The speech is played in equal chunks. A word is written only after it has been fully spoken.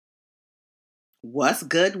What's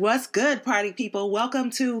good, party people? Welcome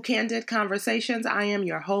to Candid Conversations. I am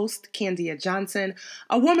your host, Candia Johnson,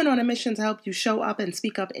 a woman on a mission to help you show up and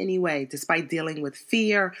speak up anyway, despite dealing with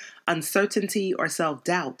fear, uncertainty, or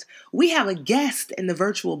self-doubt. We have a guest in the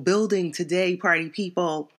virtual building today, party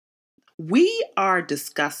people. We are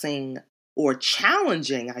discussing, or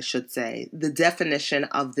challenging, I should say, the definition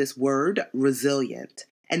of this word, resilient,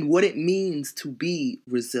 and what it means to be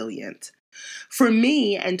resilient. For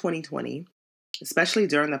me, in 2020, especially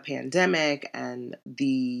during the pandemic and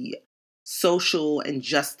the social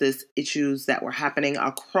injustice issues that were happening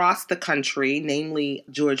across the country, namely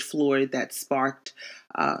George Floyd, that sparked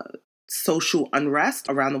social unrest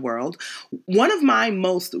around the world. One of my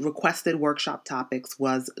most requested workshop topics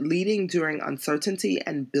was leading during uncertainty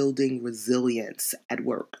and building resilience at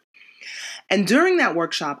work. And during that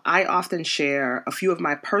workshop, I often share a few of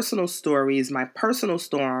my personal stories, my personal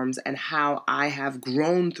storms, and how I have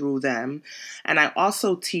grown through them. And I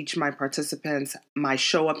also teach my participants my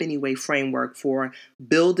Show Up Anyway framework for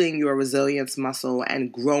building your resilience muscle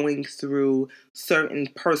and growing through certain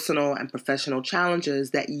personal and professional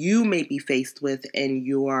challenges that you may be faced with in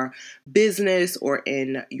your business or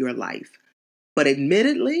in your life. But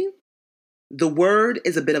admittedly, the word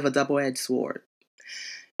is a bit of a double-edged sword.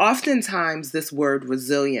 Oftentimes, this word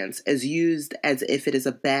resilience is used as if it is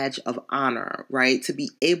a badge of honor, right? To be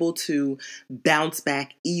able to bounce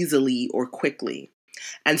back easily or quickly.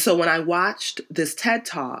 And so when I watched this TED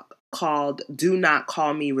Talk called Do Not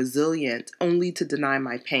Call Me Resilient, Only to Deny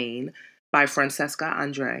My Pain by Francesca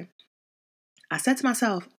Andre, I said to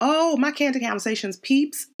myself, oh, my Candid Conversations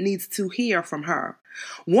peeps needs to hear from her.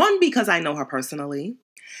 One, because I know her personally.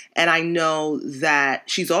 And I know that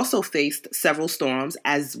she's also faced several storms,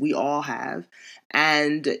 as we all have.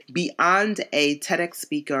 And beyond a TEDx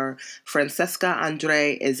speaker, Francesca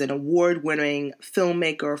Andre is an award-winning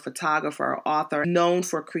filmmaker, photographer, author, known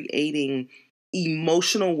for creating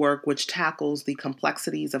emotional work which tackles the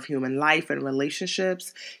complexities of human life and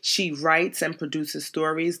relationships. She writes and produces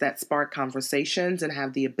stories that spark conversations and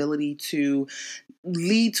have the ability to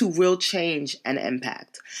lead to real change and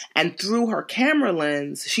impact. And through her camera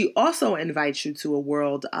lens, she also invites you to a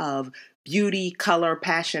world of beauty, color,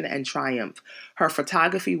 passion, and triumph. Her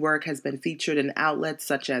photography work has been featured in outlets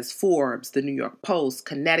such as Forbes, the New York Post,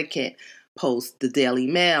 Connecticut Post, the Daily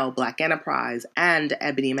Mail, Black Enterprise, and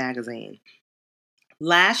Ebony Magazine.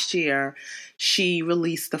 Last year, she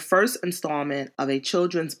released the first installment of a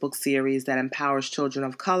children's book series that empowers children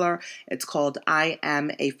of color. It's called I Am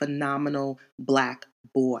a Phenomenal Black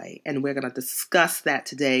Boy. And we're going to discuss that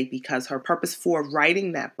today because her purpose for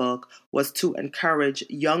writing that book was to encourage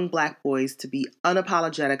young Black boys to be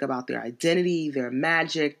unapologetic about their identity, their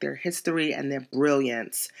magic, their history, and their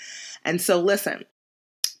brilliance. And so listen,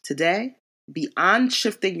 today, beyond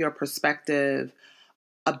shifting your perspective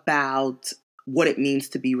about what it means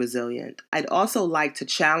to be resilient, I'd also like to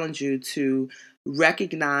challenge you to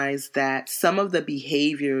recognize that some of the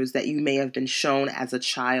behaviors that you may have been shown as a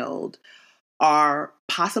child are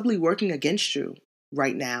possibly working against you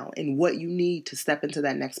right now and what you need to step into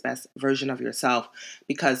that next best version of yourself.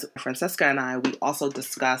 Because Francesca and I, we also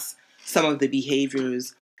discuss some of the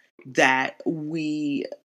behaviors that we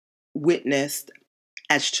witnessed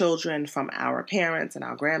as children from our parents and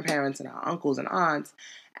our grandparents and our uncles and aunts.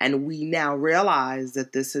 And we now realize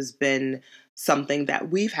that this has been something that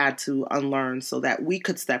we've had to unlearn so that we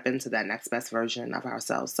could step into that next best version of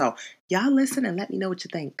ourselves. So y'all listen and let me know what you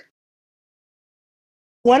think.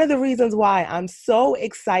 One of the reasons why I'm so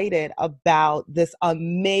excited about this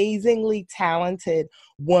amazingly talented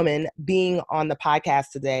woman being on the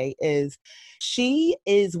podcast today is she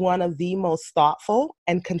is one of the most thoughtful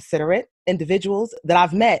and considerate individuals that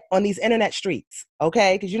I've met on these internet streets,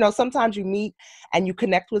 okay? Because, sometimes you meet and you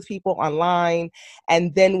connect with people online,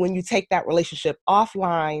 and then when you take that relationship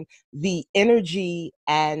offline, the energy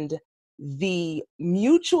and the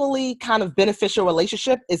mutually kind of beneficial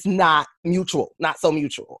relationship is not so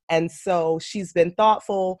mutual. And so she's been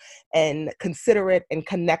thoughtful and considerate and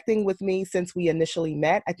connecting with me since we initially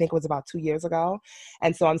met. I think it was about 2 years ago.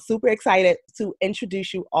 And so I'm super excited to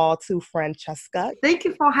introduce you all to Francesca. Thank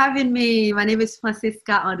you for having me. My name is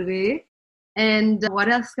Francesca Andre. And what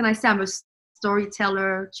else can I say? I'm a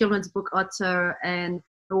storyteller, children's book author, and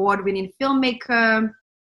award-winning filmmaker.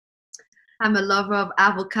 I'm a lover of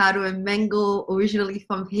avocado and mango, originally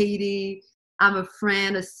from Haiti. I'm a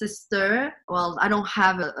friend, a sister. Well, I don't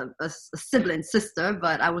have a sibling sister,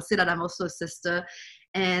 but I would say that I'm also a sister.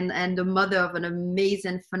 And the mother of an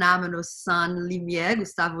amazing, phenomenal son, Limier,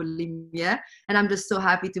 Gustavo Limier. And I'm just so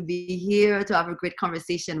happy to be here to have a great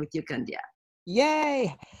conversation with you, Candia.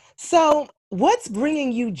 Yay. So What's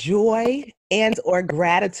bringing you joy and or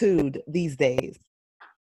gratitude these days?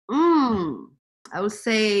 I would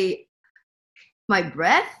say my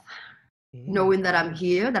breath, Mm. knowing that I'm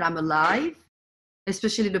here, that I'm alive.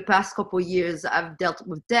 Especially the past couple of years, I've dealt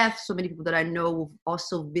with death. So many people that I know have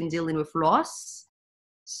also been dealing with loss.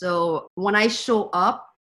 So when I show up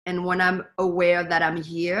and when I'm aware that I'm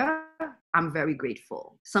here, I'm very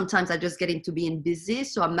grateful. Sometimes I just get into being busy,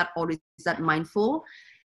 so I'm not always that mindful.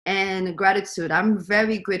 And gratitude, I'm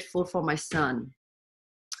very grateful for my son.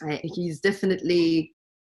 He's definitely,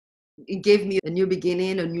 he gave me a new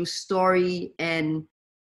beginning, a new story, and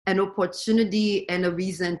an opportunity and a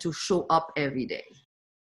reason to show up every day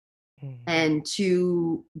Mm. and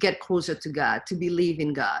to get closer to God, to believe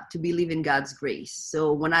in God, to believe in God's grace.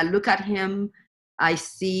 So when I look at him, I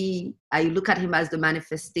look at him as the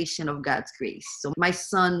manifestation of God's grace. So my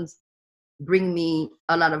sons bring me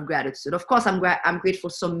a lot of gratitude. Of course, I'm grateful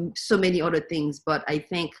for so many other things, but I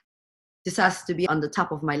think this has to be on the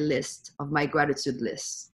top of my list, of my gratitude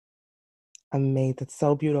list. Amazing. That's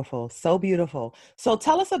so beautiful. So beautiful. So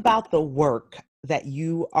tell us about the work that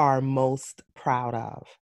you are most proud of.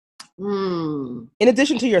 Mm. In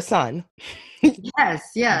addition to your son,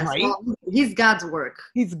 Yes, yes. right? Well, he's God's work.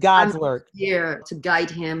 He's I'm God's work. here to guide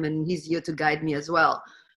him, and he's here to guide me as well.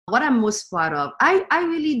 What I'm most proud of, I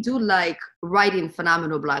really do like writing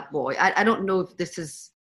Phenomenal Black Boy. I don't know if this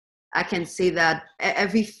is, I can say that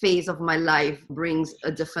every phase of my life brings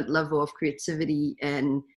a different level of creativity.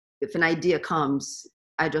 And if an idea comes,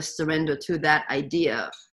 I just surrender to that idea.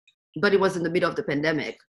 But it was in the middle of the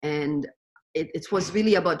pandemic. And it was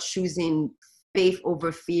really about choosing faith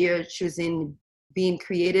over fear, choosing being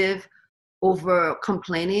creative over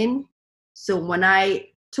complaining. So when I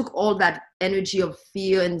took all that energy of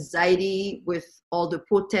fear, anxiety with all the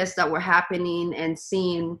protests that were happening and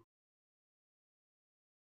seeing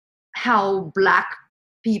how Black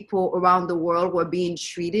people around the world were being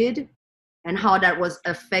treated and how that was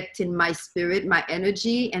affecting my spirit, my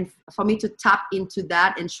energy, and for me to tap into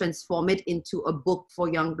that and transform it into a book for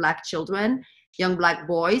young Black children, young Black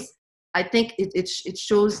boys, I think it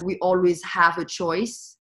shows we always have a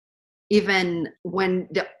choice. Even when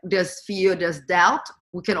there's fear, there's doubt,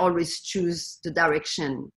 we can always choose the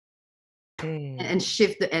direction Mm. and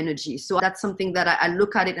shift the energy. So that's something that I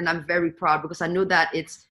look at it and I'm very proud because I know that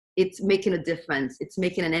it's making a difference. It's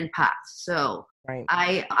making an impact. So Right.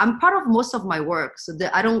 I'm proud of most of my work. So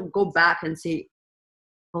that I don't go back and say,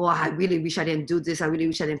 oh, I really wish I didn't do this. I really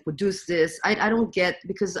wish I didn't produce this. I don't get,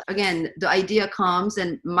 because again, the idea comes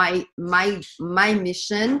and my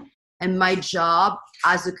mission and my job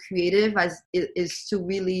as a creative is to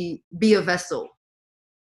really be a vessel.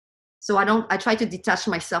 So I try to detach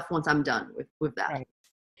myself once I'm done with that. Right.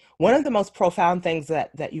 One of the most profound things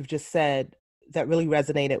that you've just said that really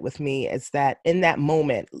resonated with me is that in that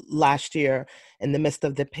moment last year, in the midst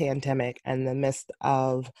of the pandemic and the midst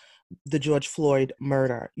of the George Floyd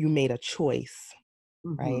murder, you made a choice,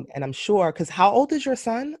 right? And I'm sure, because how old is your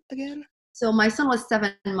son again? So my son was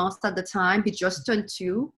 7 months at the time. He just turned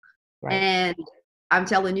 2. Right. And I'm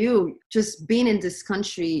telling you, just being in this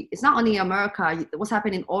country, it's not only America, what's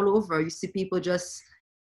happening all over. You see people just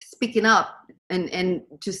speaking up, and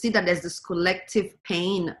to see that there's this collective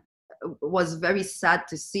pain was very sad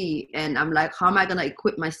to see. And I'm like, how am I going to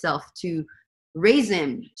equip myself to raise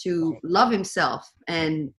him, to love himself,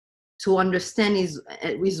 and to understand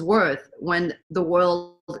his worth when the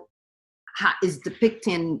world is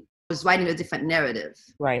depicting, was writing a different narrative.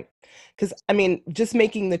 Right. Because, I mean, just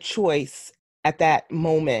making the choice at that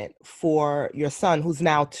moment for your son, who's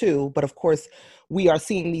now 2, but of course, we are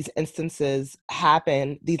seeing these instances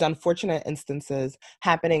happen, these unfortunate instances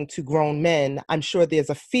happening to grown men. I'm sure there's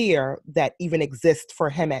a fear that even exists for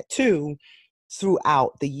him at 2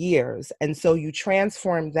 throughout the years. And so you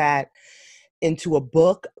transform that into a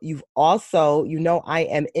book. You've also, I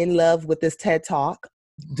am in love with this TED Talk.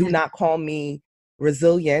 Do not call me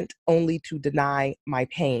resilient, only to deny my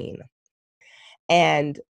pain.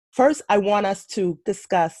 And first, I want us to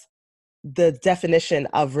discuss the definition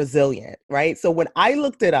of resilient, right? So when I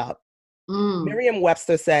looked it up,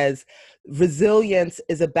 Merriam-Webster says resilience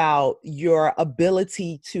is about your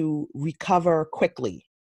ability to recover quickly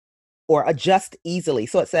or adjust easily.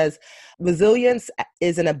 So it says resilience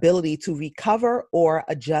is an ability to recover or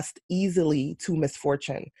adjust easily to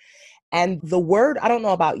misfortune. And the word, I don't know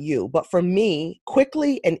about you, but for me,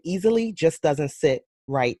 quickly and easily just doesn't sit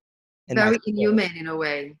right in my Very spirit. inhuman in a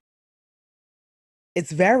way. It's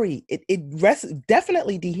definitely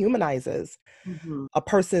dehumanizes a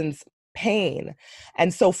person's pain.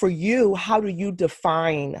 And so for you, how do you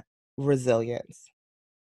define resilience?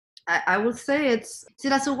 I would say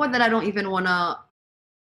that's a word that I don't even want to,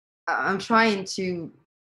 I'm trying to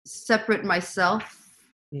separate myself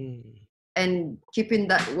and keeping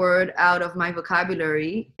that word out of my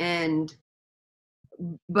vocabulary.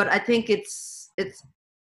 But I think it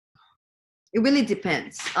really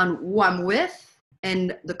depends on who I'm with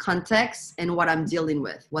and the context and what I'm dealing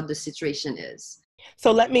with, what the situation is.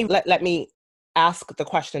 So let me ask the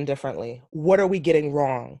question differently. What are we getting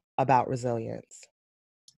wrong about resilience?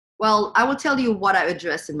 Well, I will tell you what I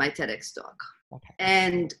addressed in my TEDx talk. Okay.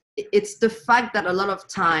 And it's the fact that a lot of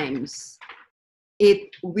times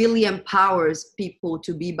it really empowers people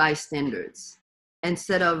to be bystanders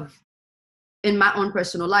instead of, in my own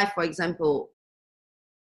personal life, for example,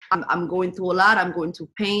 I'm going through a lot, I'm going through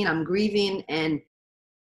pain, I'm grieving, and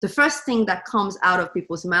the first thing that comes out of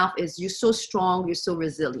people's mouth is, you're so strong, you're so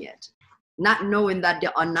resilient, not knowing that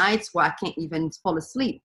there are nights where I can't even fall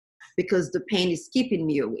asleep because the pain is keeping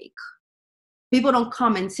me awake. People don't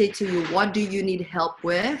come and say to you, what do you need help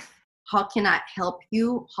with? How can I help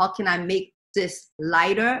you? How can I make this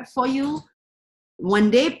lighter for you? When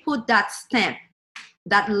they put that stamp,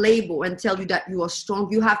 that label, and tell you that you are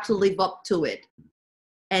strong, you have to live up to it.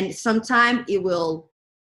 And sometimes it will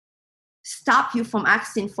stop you from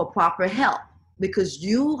asking for proper help because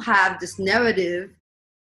you have this narrative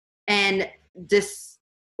and this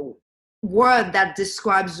word that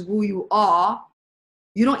describes who you are.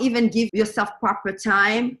 You don't even give yourself proper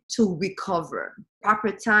time to recover,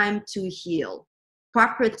 proper time to heal,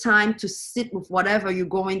 proper time to sit with whatever you're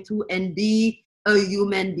going through and be a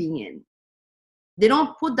human being. They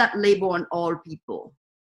don't put that label on all people.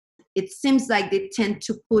 It seems like they tend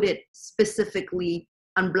to put it specifically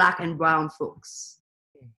on Black and brown folks.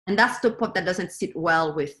 And that's the part that doesn't sit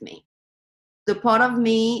well with me. The part of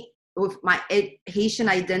me with my Haitian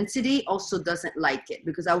identity also doesn't like it,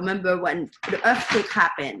 because I remember when the earthquake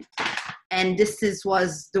happened, and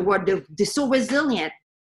was the word, they're so resilient.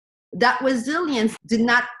 That resilience did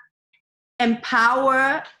not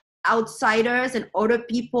empower outsiders and other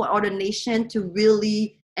people, other nations to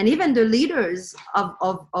really, and even the leaders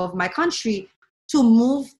of my country, to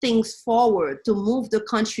move things forward, to move the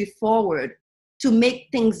country forward, to make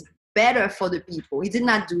things better for the people. He did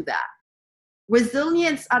not do that.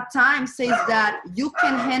 Resilience at times says that you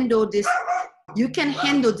can handle this. You can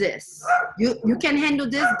handle this. You can handle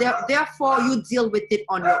this. Therefore, you deal with it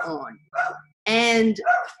on your own. And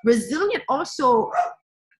resilient also,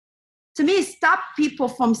 to me, stop people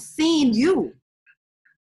from seeing you.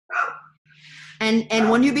 And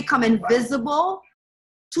when you become invisible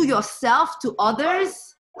to yourself, to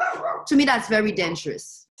others, to me, that's very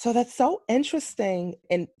dangerous. So that's so interesting.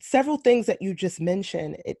 And several things that you just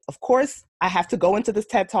mentioned. Of course, I have to go into this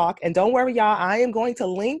TED Talk. And don't worry, y'all, I am going to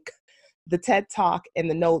link the TED Talk in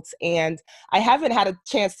the notes. And I haven't had a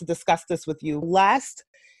chance to discuss this with you. Last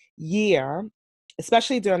year,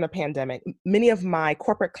 especially during the pandemic, many of my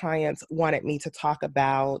corporate clients wanted me to talk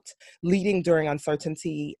about leading during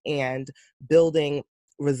uncertainty and building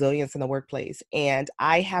resilience in the workplace. And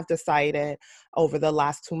I have decided over the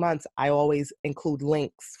last 2 months, I always include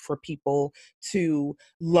links for people to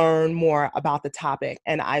learn more about the topic.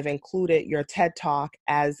 And I've included your TED Talk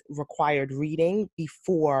as required reading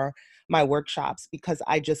before my workshops, because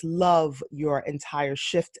I just love your entire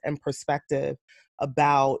shift and perspective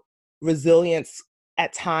about resilience.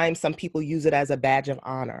 At times, some people use it as a badge of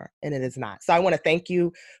honor, and it is not. So I want to thank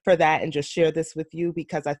you for that and just share this with you,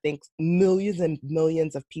 because I think millions and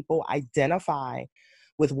millions of people identify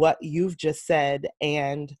with what you've just said,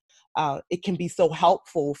 and it can be so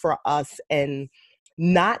helpful for us in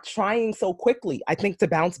not trying so quickly, I think, to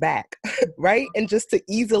bounce back, right? And just to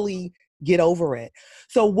easily get over it.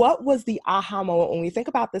 So what was the aha moment when we think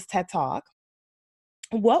about this TED Talk?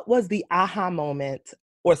 What was the aha moment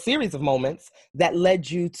or series of moments that led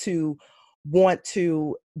you to want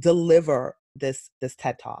to deliver this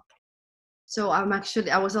TED Talk? So I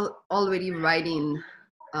was already writing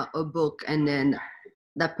a book, and then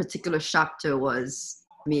that particular chapter was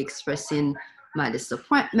me expressing my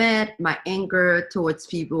disappointment, my anger towards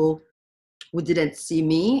people who didn't see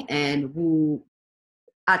me and who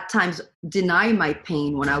at times deny my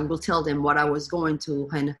pain when I will tell them what I was going through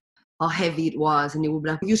and how heavy it was. And they would be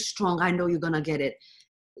like, "You're strong. I know you're going to get it."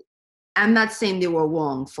 I'm not saying they were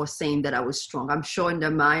wrong for saying that I was strong. I'm sure in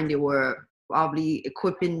their mind they were probably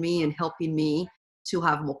equipping me and helping me to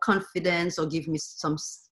have more confidence or give me some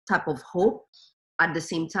type of hope. At the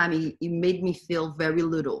same time, it made me feel very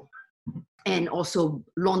little and also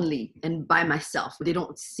lonely and by myself. They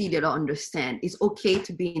don't see, they don't understand. It's okay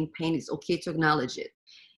to be in pain. It's okay to acknowledge it.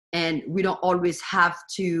 And we don't always have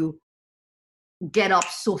to get up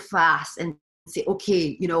so fast and say,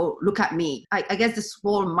 okay, look at me. I guess this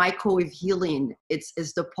whole microwave healing,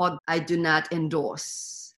 is the part I do not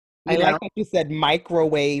endorse. I like that you said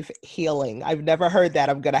microwave healing. I've never heard that.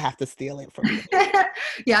 I'm going to have to steal it from you.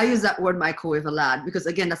 Yeah, I use that word microwave a lot because,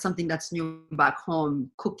 again, that's something that's new back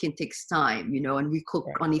home. Cooking takes time, and we cook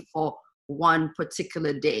only for one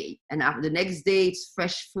particular day. And after the next day, it's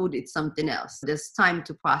fresh food, it's something else. There's time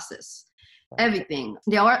to process everything.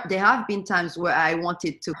 There have been times where I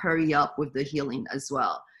wanted to hurry up with the healing as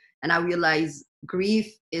well. And I realized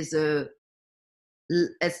grief is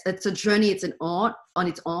it's a journey, it's on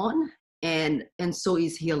its own, and so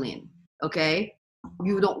is healing. Okay,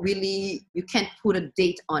 you can't put a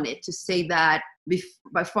date on it to say that.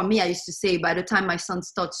 But for me, I used to say, by the time my son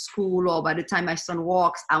starts school or by the time my son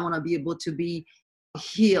walks, I want to be able to be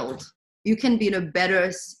healed. You can be in a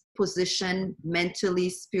better position mentally,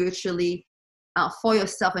 spiritually, for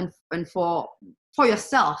yourself and for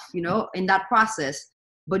yourself, in that process.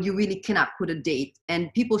 But you really cannot put a date,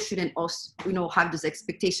 and people shouldn't also, have this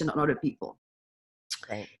expectation on other people.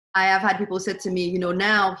 Right. I have had people say to me,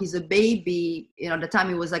 now he's a baby, the time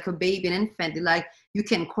he was like a baby, an infant, they're like, you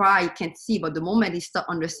can cry, you can't see, but the moment he start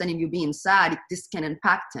understanding you being sad, this can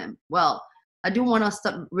impact him. Well, I want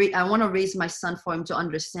to raise my son for him to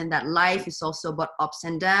understand that life is also about ups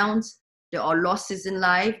and downs. There are losses in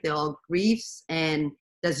life, there are griefs, and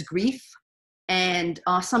there's grief. And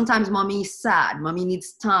sometimes mommy is sad, mommy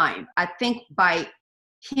needs time. I think by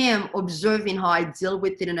him observing how I deal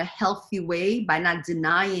with it in a healthy way, by not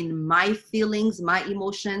denying my feelings, my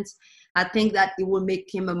emotions, I think that it will make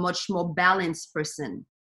him a much more balanced person.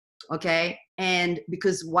 Okay? And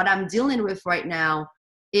because what I'm dealing with right now,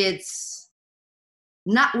 it's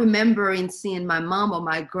not remembering seeing my mom or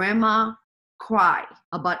my grandma cry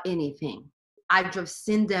about anything. I've just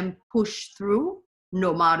seen them push through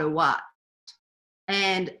no matter what.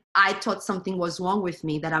 And I thought something was wrong with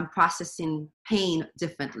me, that I'm processing pain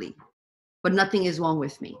differently. But nothing is wrong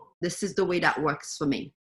with me. This is the way that works for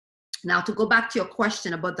me. Now, to go back to your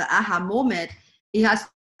question about the aha moment, it has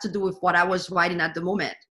to do with what I was writing at the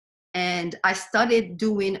moment. And I started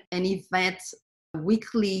doing an event,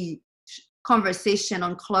 weekly conversation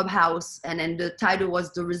on Clubhouse. And then the title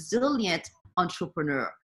was The Resilient Entrepreneur.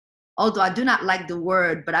 Although I do not like the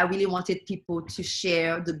word, but I really wanted people to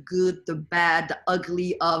share the good, the bad, the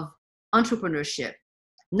ugly of entrepreneurship.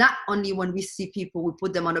 Not only when we see people, we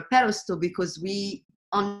put them on a pedestal because we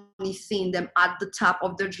only seen them at the top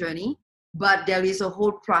of their journey, but there is a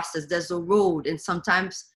whole process. There's a road, and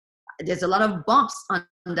sometimes there's a lot of bumps on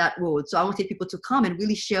that road. So I wanted people to come and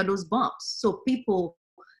really share those bumps, so people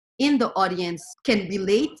in the audience can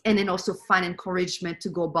relate and then also find encouragement to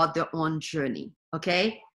go about their own journey.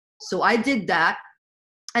 Okay. So I did that.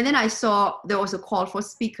 And then I saw there was a call for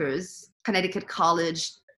speakers, Connecticut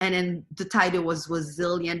College, and then the title was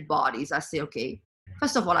Resilient Bodies. I say, okay,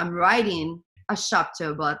 first of all, I'm writing a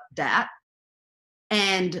chapter about that.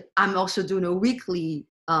 And I'm also doing a weekly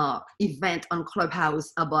event on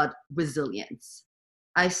Clubhouse about resilience.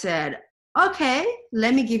 I said, okay,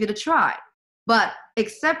 let me give it a try. But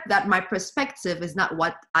except that my perspective is not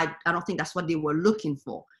what I don't think that's what they were looking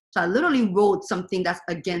for. So I literally wrote something that's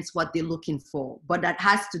against what they're looking for, but that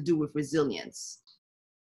has to do with resilience.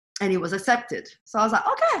 And it was accepted. So I was like,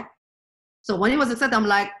 okay. So when it was accepted, I'm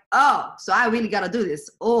like, oh, so I really got to do this.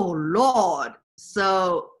 Oh, Lord.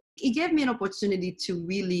 So it gave me an opportunity to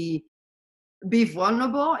really be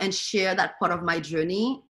vulnerable and share that part of my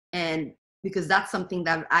journey. And because that's something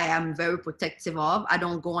that I am very protective of. I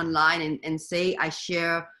don't go online and say I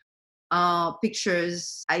share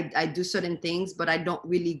pictures. I do certain things, but I don't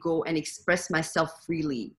really go and express myself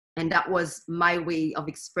freely. And that was my way of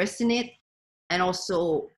expressing it. And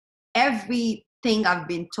also everything I've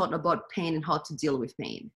been taught about pain and how to deal with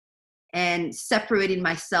pain, and separating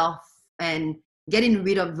myself and getting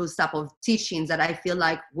rid of those type of teachings that I feel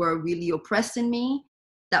like were really oppressing me,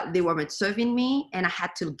 that they weren't serving me, and I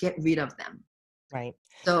had to get rid of them. Right.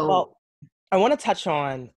 So, well, I want to touch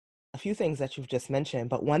on a few things that you've just mentioned,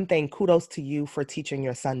 but one thing, kudos to you for teaching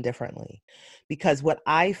your son differently, because what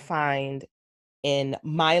I find in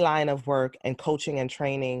my line of work and coaching and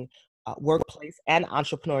training workplace and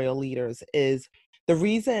entrepreneurial leaders is the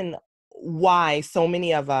reason why so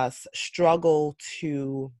many of us struggle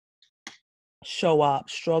to show up,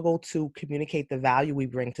 struggle to communicate the value we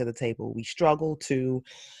bring to the table. We struggle to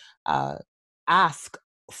ask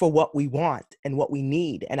for what we want and what we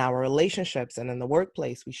need in our relationships and in the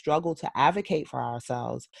workplace. We struggle to advocate for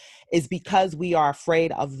ourselves is because we are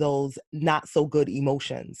afraid of those not so good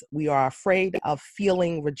emotions. We are afraid of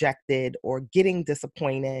feeling rejected or getting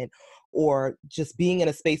disappointed or just being in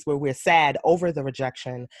a space where we're sad over the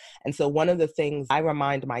rejection. And so one of the things I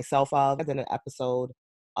remind myself of in an episode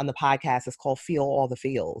on the podcast is called Feel All the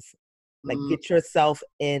Feels. Like, get yourself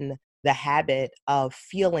in the habit of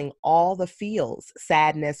feeling all the feels: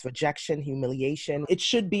 sadness, rejection, humiliation. It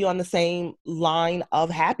should be on the same line of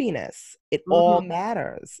happiness. It all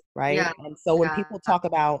matters, right? Yeah. And so when people talk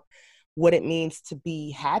about what it means to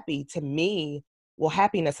be happy, to me, well,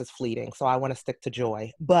 happiness is fleeting, so I want to stick to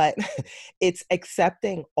joy. But it's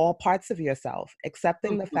accepting all parts of yourself,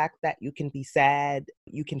 accepting the fact that you can be sad,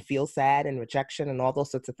 you can feel sad and rejection and all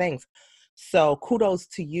those sorts of things. So kudos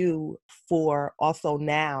to you for also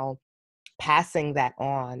now passing that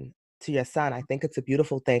on to your son. I think it's a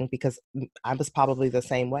beautiful thing, because I was probably the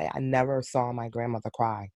same way. I never saw my grandmother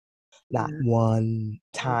cry. Not one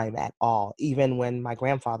time at all. Even when my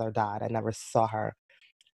grandfather died, I never saw her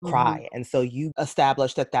cry. And so you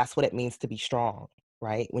established that that's what it means to be strong,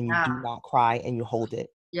 right? When you do not cry and you hold it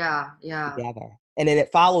together. And then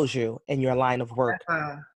it follows you in your line of work,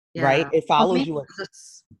 right? It follows you.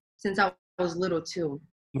 Since I was little too.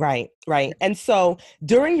 Right. And so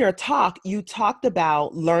during your talk, you talked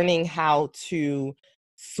about learning how to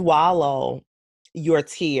swallow your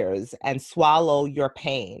tears and swallow your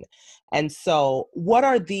pain. And so what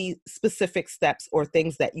are the specific steps or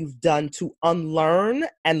things that you've done to unlearn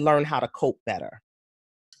and learn how to cope better?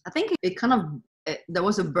 I think there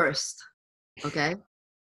was a burst. Okay.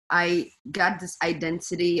 I got this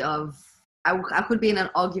identity of, I could be in an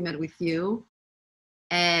argument with you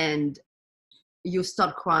and you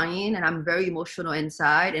start crying, and I'm very emotional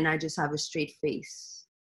inside, and I just have a straight face.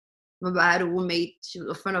 Remember, I had a roommate,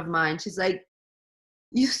 a friend of mine, she's like,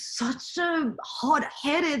 "You're such a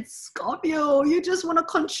hard-headed Scorpio. You just want to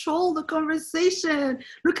control the conversation.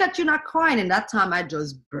 Look at you not crying." And that time I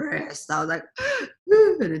just burst. I was like,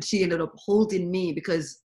 and then she ended up holding me,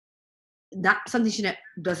 because that something she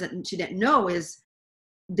didn't know is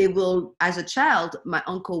they will, as a child, my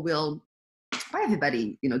uncle will,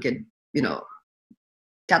 everybody,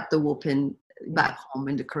 got the whooping back home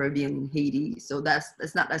in the Caribbean, in Haiti. So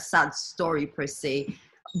that's not a sad story per se,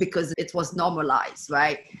 because it was normalized,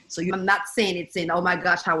 right? So I'm not saying oh my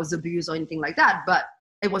gosh, I was abused or anything like that, but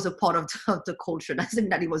it was a part of the culture. Not saying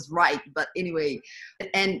that it was right, but anyway.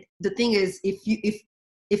 And the thing is, if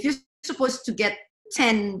you're supposed to get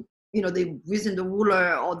 10, the reason the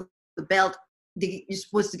ruler or the belt, you're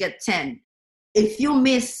supposed to get 10. If you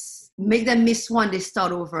make them miss one, they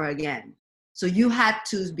start over again. So you had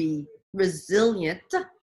to be resilient,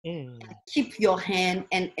 keep your hand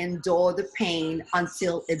and endure the pain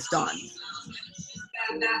until it's done.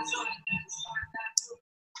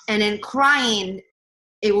 And then crying,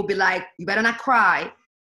 it will be like, you better not cry.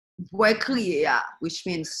 Which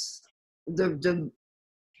means the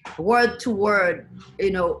word to word,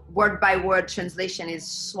 word by word translation is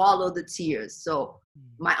swallow the tears. So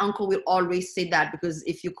my uncle will always say that, because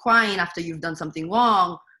if you're crying after you've done something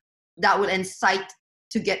wrong, that would incite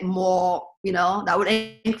to get more, that would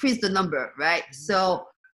increase the number, right? So,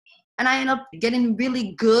 and I end up getting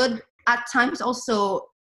really good at times. Also,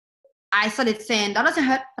 I started saying, that doesn't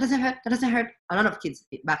hurt, that doesn't hurt, that doesn't hurt. A lot of kids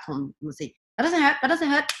back home will say, that doesn't hurt, that doesn't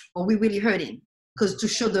hurt, or we really hurting. Because to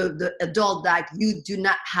show the adult that you do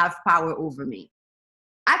not have power over me.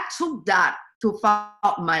 I took that to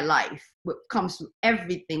throughout my life. What comes to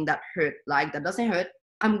everything that hurt, like, that doesn't hurt,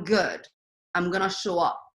 I'm good, I'm gonna show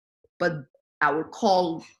up. But I would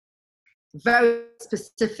call very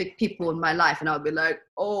specific people in my life, and I would be like,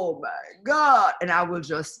 oh my God. And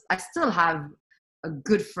I still have a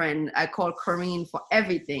good friend I call Corinne for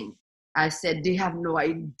everything. I said, they have no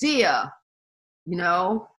idea,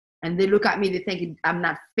 and they look at me, they think I'm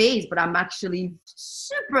not phased, but I'm actually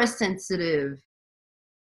super sensitive.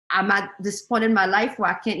 I'm at this point in my life where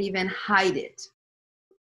I can't even hide it.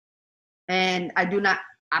 And I do not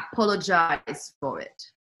apologize for it.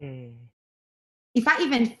 If I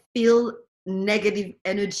even feel negative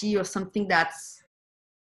energy or something that's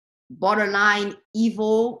borderline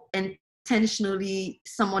evil, intentionally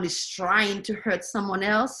someone is trying to hurt someone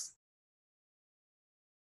else,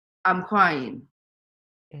 I'm crying.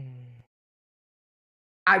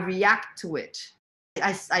 I react to it.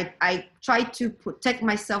 I try to protect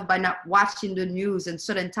myself by not watching the news and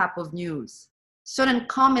certain type of news. Certain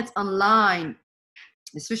comments online,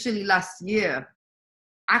 especially last year,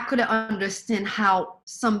 I couldn't understand how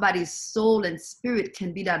somebody's soul and spirit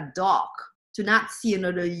can be that dark, to not see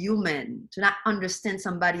another human, to not understand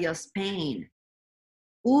somebody else's pain.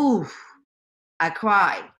 Ooh, I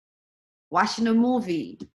cry. Watching a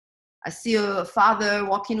movie, I see a father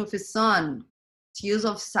walking with his son, tears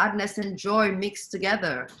of sadness and joy mixed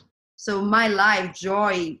together. So my life,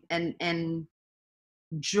 joy and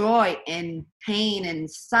pain and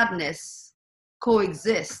sadness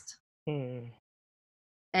coexist.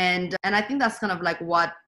 And I think that's kind of like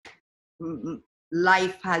what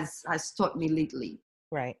life has taught me lately.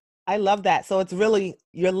 Right. I love that. So it's really,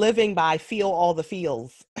 you're living by feel all the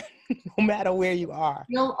feels, no matter where you are.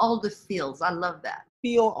 Feel all the feels. I love that.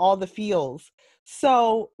 Feel all the feels.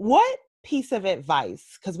 So what piece of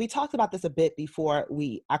advice, because we talked about this a bit before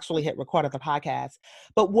we actually hit record of the podcast,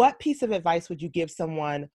 but what piece of advice would you give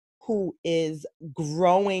someone who is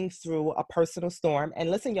growing through a personal storm?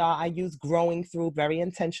 And listen, y'all, I use growing through very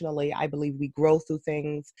intentionally. I believe we grow through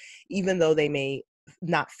things, even though they may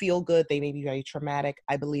not feel good, they may be very traumatic.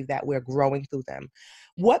 I believe that we're growing through them.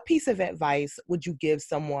 What piece of advice would you give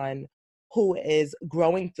someone who is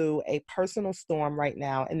growing through a personal storm right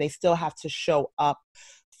now, and they still have to show up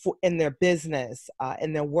in their business,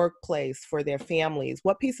 in their workplace, for their families?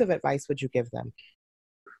 What piece of advice would you give them?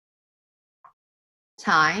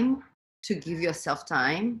 Time, to give yourself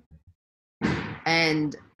time.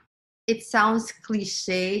 And it sounds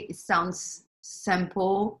cliche, it sounds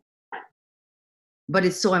simple, but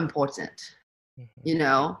it's so important. You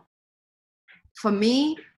know, for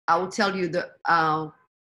me, I will tell you the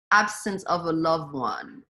absence of a loved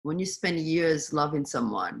one. When you spend years loving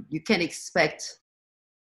someone, you can't expect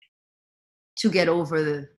to get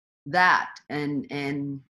over that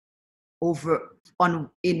and over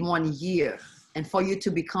in 1 year. And for you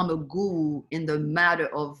to become a guru in the matter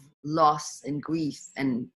of loss and grief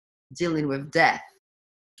and dealing with death,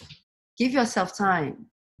 give yourself time.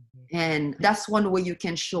 And that's one way you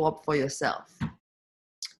can show up for yourself.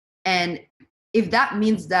 And if that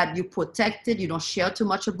means that you protect it, you don't share too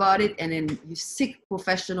much about it, and then you seek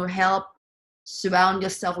professional help, surround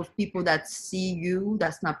yourself with people that see you,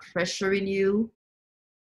 that's not pressuring you,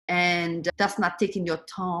 and that's not taking your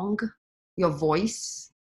tongue, your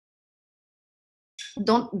voice.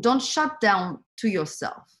 Don't shut down to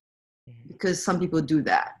yourself, because some people do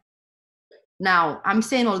that. Now, I'm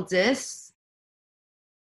saying all this,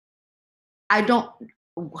 how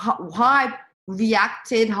I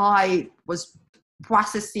reacted, how I was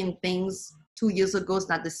processing things 2 years ago is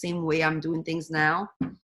not the same way I'm doing things now.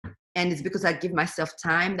 And it's because I give myself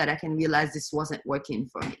time that I can realize this wasn't working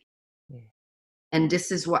for me. And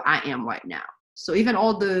this is where I am right now. So even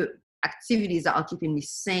all the activities that are keeping me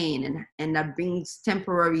sane and that brings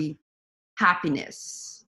temporary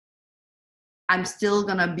happiness, I'm still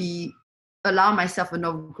gonna allow myself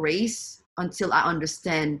enough grace until I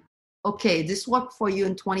understand, okay, this worked for you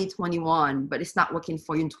in 2021, but it's not working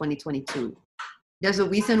for you in 2022. There's a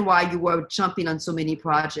reason why you were jumping on so many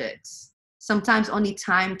projects. Sometimes only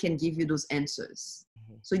time can give you those answers.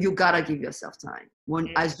 So you gotta give yourself time.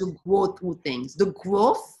 As you grow through things, the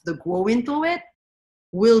growing through it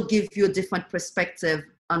will give you a different perspective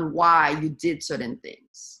on why you did certain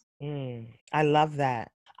things. I love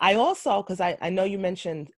that. I also, because I know you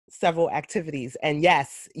mentioned several activities, and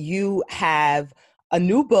yes, you have a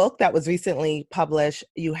new book that was recently published.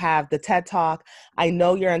 You have the TED Talk. I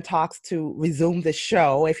know you're in talks to resume the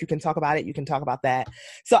show. If you can talk about it, you can talk about that.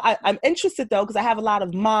 So I'm interested, though, because I have a lot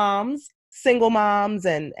of moms, single moms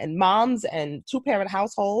and moms and two-parent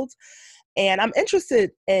households. And I'm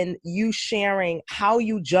interested in you sharing how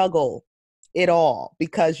you juggle it all,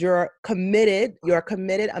 because you're a committed,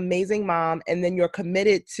 amazing mom. And then you're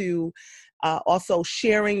committed to also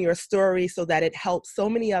sharing your story so that it helps so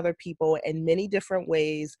many other people in many different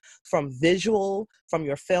ways, from visual, from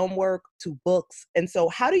your film work to books. And so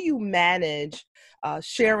how do you manage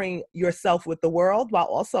sharing yourself with the world while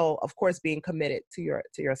also, of course, being committed to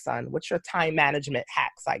your son? What's your time management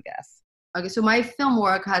hacks, I guess? Okay, so my film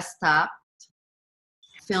work has stopped.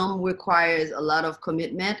 Film requires a lot of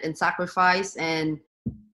commitment and sacrifice, and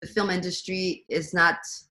the film industry is not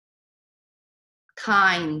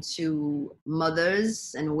kind to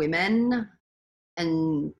mothers and women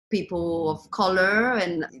and people of color,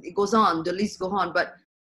 and it goes on, the list goes on. But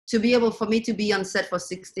for me to be on set for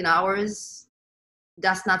 16 hours,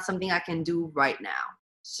 that's not something I can do right now.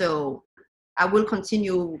 So I will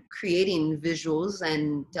continue creating visuals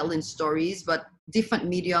and telling stories, but different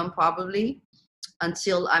medium probably,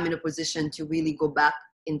 until I'm in a position to really go back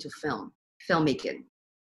into filmmaking.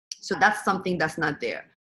 So that's something that's not there.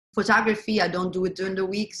 Photography, I don't do it during the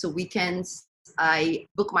week. So weekends, I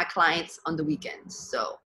book my clients on the weekends.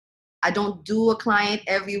 So I don't do a client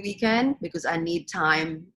every weekend because I need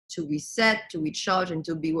time to reset, to recharge, and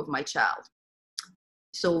to be with my child.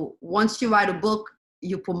 So once you write a book,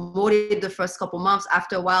 you promote it the first couple months.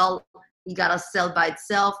 After a while, you gotta sell by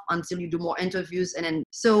itself until you do more interviews. And then,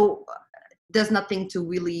 so there's nothing to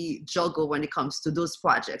really juggle when it comes to those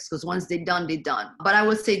projects, because once they're done, they're done. But I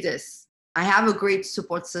would say this, I have a great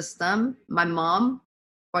support system. My mom,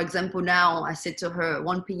 for example, now I said to her,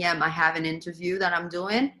 1 p.m. I have an interview that I'm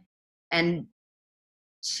doing, and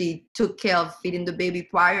she took care of feeding the baby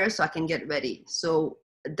prior so I can get ready. So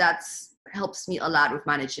that's helps me a lot with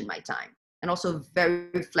managing my time, and also a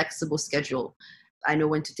very flexible schedule. I know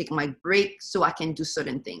when to take my break so I can do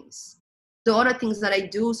certain things. The other things that I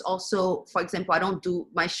do is also, for example, I don't do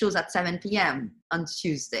my shows at 7 p.m. on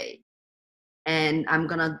Tuesday. And I'm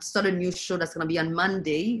going to start a new show that's going to be on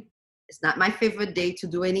Monday. It's not my favorite day to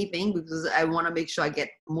do anything because I want to make sure I get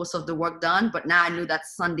most of the work done. But now I know that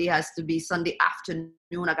Sunday has to be Sunday afternoon.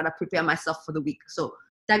 I got to prepare myself for the week. So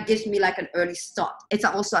that gives me like an early start. It's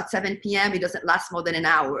also at 7 p.m. It doesn't last more than an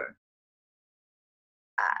hour.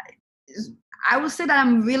 I would say that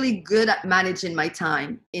I'm really good at managing my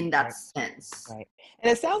time in that sense. Right.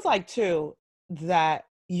 And it sounds like, too, that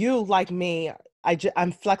you, like me,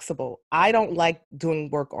 I'm flexible. I don't like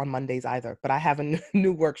doing work on Mondays either, but I have a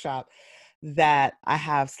new workshop that I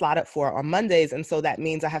have slotted for on Mondays. And so that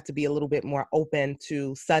means I have to be a little bit more open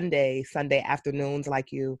to Sunday afternoons,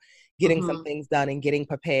 like you, getting some things done and getting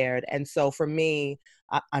prepared. And so for me,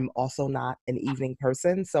 I'm also not an evening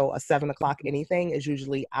person. So a 7 o'clock anything is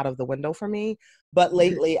usually out of the window for me. But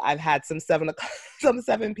lately I've had some 7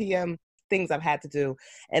 p.m. things I've had to do.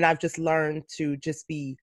 And I've just learned to just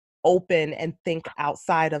be open and think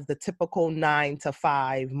outside of the typical 9 to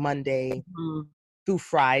 5 Monday through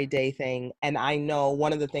Friday thing. And I know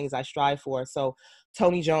one of the things I strive for. So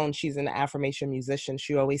Tony Jones, she's an affirmation musician.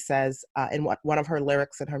 She always says, in one of her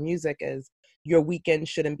lyrics in her music is, your weekend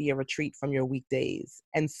shouldn't be a retreat from your weekdays.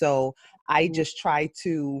 And so I just try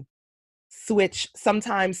to switch.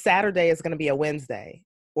 Sometimes Saturday is going to be a Wednesday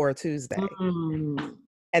or a Tuesday.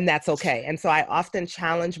 And that's okay. And so I often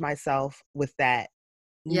challenge myself with that.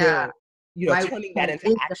 Yeah. Turning that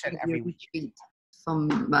into action every week.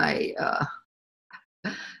 From my,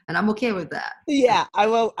 and I'm okay with that. Yeah,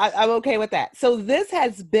 I'm okay with that. So this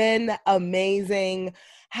has been amazing.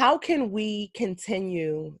 How can we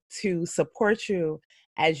continue to support you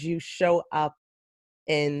as you show up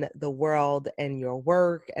in the world and your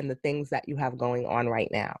work and the things that you have going on right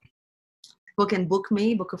now? People can book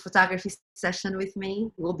a photography session with me.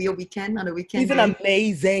 It will be a weekend on a weekend. He's an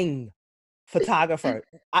amazing photographer.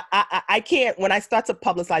 I can't, when I start to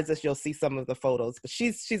publicize this, you'll see some of the photos, but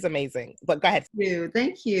she's amazing. But go ahead.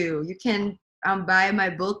 Thank you. You can buy my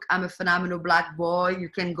book, I'm a Phenomenal Black Boy. You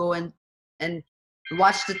can go and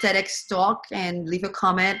watch the TEDx talk and leave a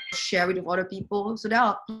comment, share it with other people. So there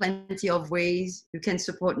are plenty of ways you can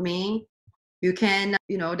support me. You can,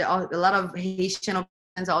 there are a lot of Haitian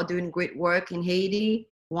organizations are doing great work in Haiti.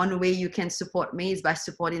 One way you can support me is by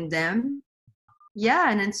supporting them. Yeah,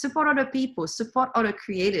 and then support other people, support other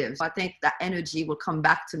creatives. I think that energy will come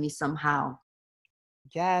back to me somehow.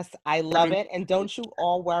 Yes, I love it. And don't you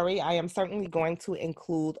all worry. I am certainly going to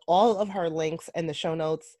include all of her links in the show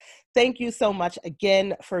notes. Thank you so much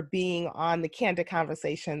again for being on the Candid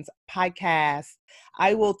Conversations podcast.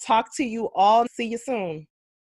 I will talk to you all. See you soon.